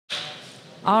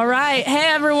All right. Hey,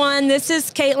 everyone. This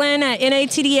is Caitlin at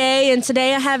NATDA, and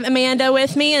today I have Amanda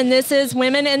with me, and this is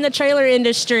Women in the Trailer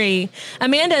Industry.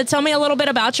 Amanda, tell me a little bit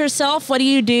about yourself. What do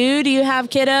you do? Do you have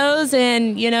kiddos?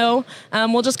 And,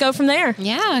 we'll just go from there.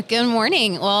 Yeah. Good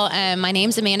morning. Well, my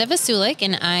name's Amanda Vasulik,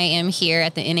 and I am here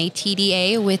at the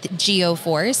NATDA with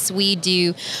Geoforce. We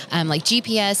do like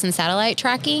GPS and satellite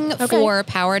tracking for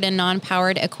powered and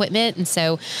non-powered equipment. And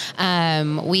so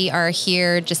we are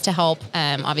here just to help,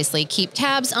 obviously, keep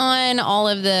tabs on all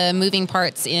of the moving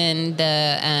parts in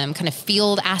the kind of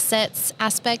field assets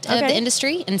aspect of the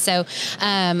industry. And so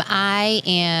I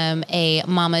am a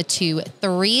mama to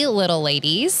 3 little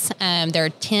ladies. They're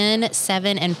 10,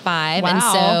 7, and 5. Wow. And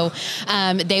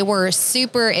so they were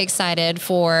super excited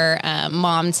for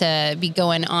mom to be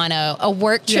going on a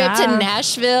work trip to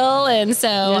Nashville. And so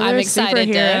I'm excited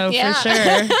for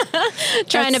sure.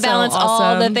 Trying to balance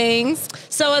all the things.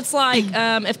 So it's like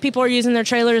if people are using their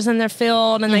trailers in their field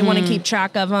and they want to keep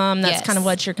track of them, that's kind of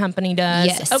what your company does.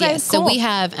 Yes. Okay, yes. cool. So we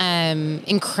have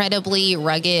incredibly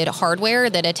rugged hardware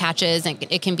that attaches, and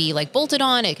it can be like bolted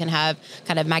on. It can have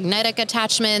kind of magnetic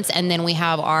attachments, and then we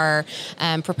have our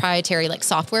proprietary like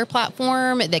software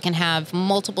platform that can have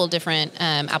multiple different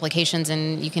applications,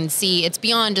 and you can see it's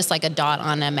beyond just like a dot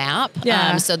on a map.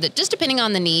 Yeah. So that just depending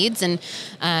on the needs, and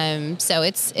so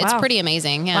it's pretty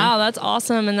amazing. Yeah. Wow, that's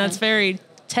awesome, and that's very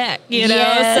tech, Yes,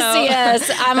 so yes.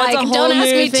 I'm like, don't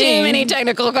ask me too many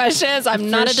technical questions. I'm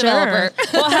not a developer.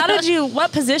 Well,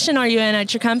 what position are you in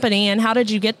at your company, and how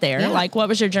did you get there? Like, what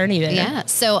was your journey there? Yeah.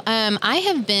 So I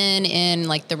have been in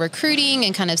like the recruiting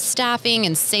and kind of staffing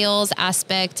and sales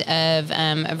aspect of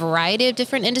a variety of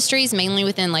different industries, mainly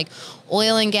within like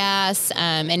oil and gas,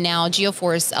 and now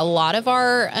Geoforce. A lot of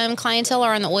our clientele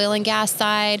are on the oil and gas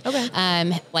side,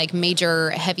 like major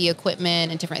heavy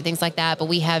equipment and different things like that. But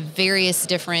we have various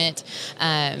different,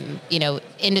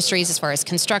 industries as far as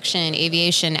construction,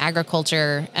 aviation,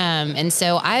 agriculture. And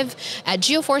so at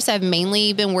Geoforce, I've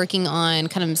mainly been working on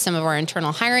kind of some of our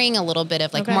internal hiring, a little bit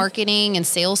of like marketing and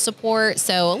sales support.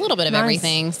 So a little bit of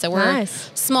everything. So we're a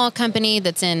small company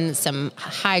that's in some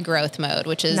high growth mode,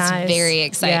 which is very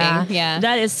exciting. Yeah.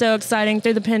 That is so exciting.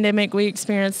 Through the pandemic, we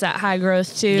experienced that high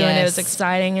growth too, and it was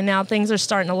exciting. And now things are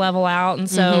starting to level out, and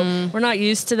so we're not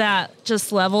used to that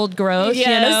just leveled growth,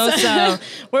 So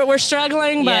we're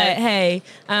struggling, but hey,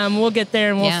 we'll get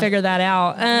there and we'll figure that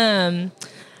out.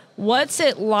 What's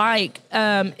it like?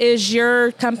 Is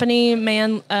your company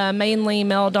mainly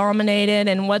male dominated,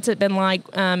 and what's it been like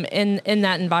in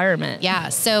that environment? Yeah,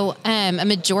 so a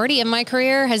majority of my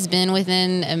career has been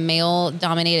within a male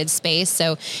dominated space.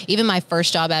 So even my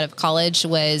first job out of college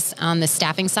was on the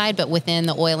staffing side, but within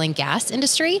the oil and gas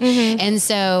industry. And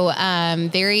so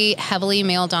very heavily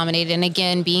male dominated. And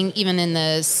again, being even in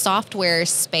the software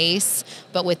space,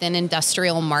 but within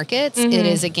industrial markets, it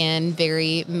is again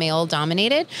very male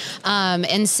dominated.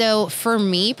 And so for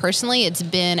me personally, it's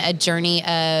been a journey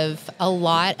of a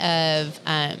lot of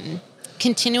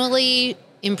continually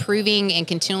improving and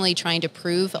continually trying to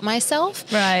prove myself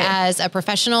as a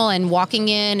professional, and walking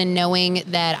in and knowing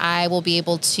that I will be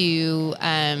able to,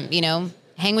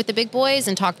 hang with the big boys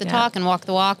and talk the talk and walk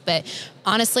the walk. But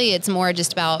honestly, it's more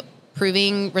just about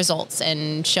proving results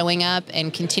and showing up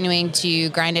and continuing to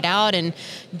grind it out and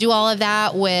do all of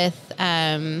that with,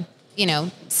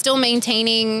 still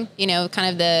maintaining, kind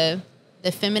of the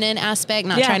feminine aspect,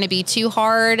 not trying to be too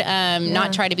hard,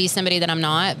 not try to be somebody that I'm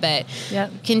not, but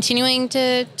continuing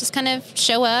to just kind of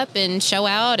show up and show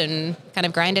out and kind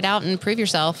of grind it out and prove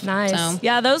yourself. Nice. So.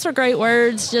 Yeah, those are great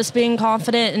words. Just being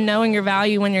confident and knowing your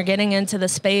value when you're getting into the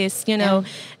space.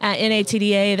 At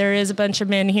NATDA, there is a bunch of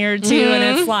men here too,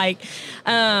 and it's like,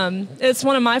 it's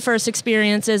one of my first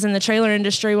experiences in the trailer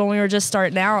industry when we were just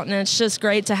starting out, and it's just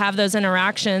great to have those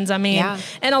interactions. I mean,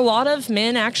 and a lot of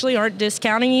men actually aren't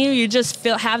discounting you. You just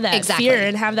have that fear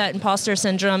and have that imposter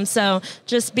syndrome. So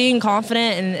just being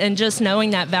confident and just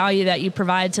knowing that value that you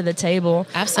provide to the table.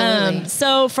 Absolutely.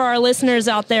 So for our listeners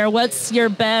out there, what's your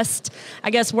best,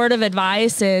 word of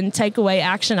advice and takeaway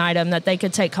action item that they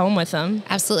could take home with them?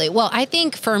 Absolutely. Well, I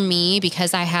think for me,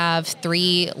 because I have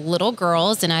 3 little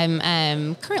girls and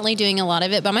I'm currently doing a lot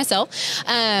of it by myself,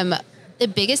 the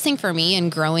biggest thing for me in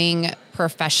growing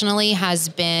professionally has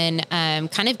been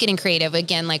kind of getting creative.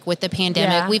 Again, like with the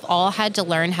pandemic, we've all had to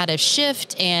learn how to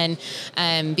shift and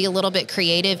be a little bit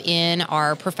creative in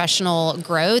our professional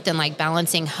growth and like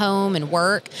balancing home and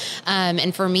work.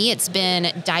 And for me, it's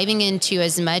been diving into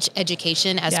as much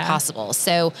education as possible.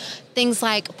 So things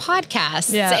like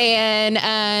podcasts and,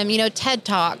 TED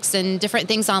Talks and different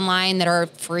things online that are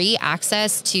free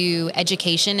access to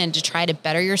education and to try to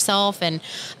better yourself. And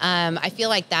I feel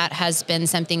like that has been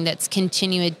something that's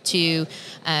continue to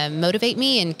motivate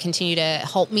me and continue to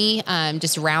help me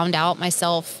just round out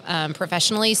myself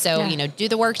professionally. So, do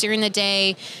the work during the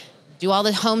day, do all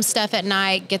the home stuff at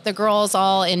night, get the girls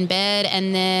all in bed,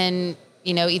 and then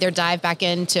either dive back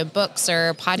into books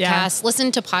or podcasts,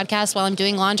 listen to podcasts while I'm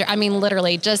doing laundry. I mean,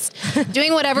 literally just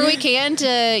doing whatever we can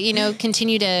to,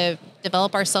 continue to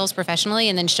develop ourselves professionally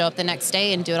and then show up the next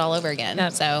day and do it all over again.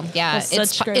 Yep. So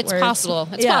it's possible.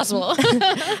 It's possible.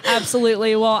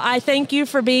 Absolutely. Well, I thank you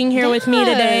for being here with me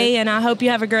today, and I hope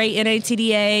you have a great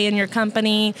NATDA and your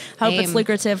company. Hope it's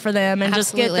lucrative for them, and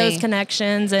just get those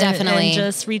connections and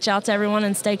just reach out to everyone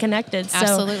and stay connected.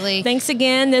 So thanks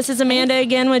again. This is Amanda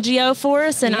again with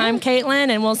Geoforce, and I'm Caitlin,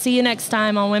 and we'll see you next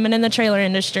time on Women in the Trailer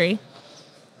Industry.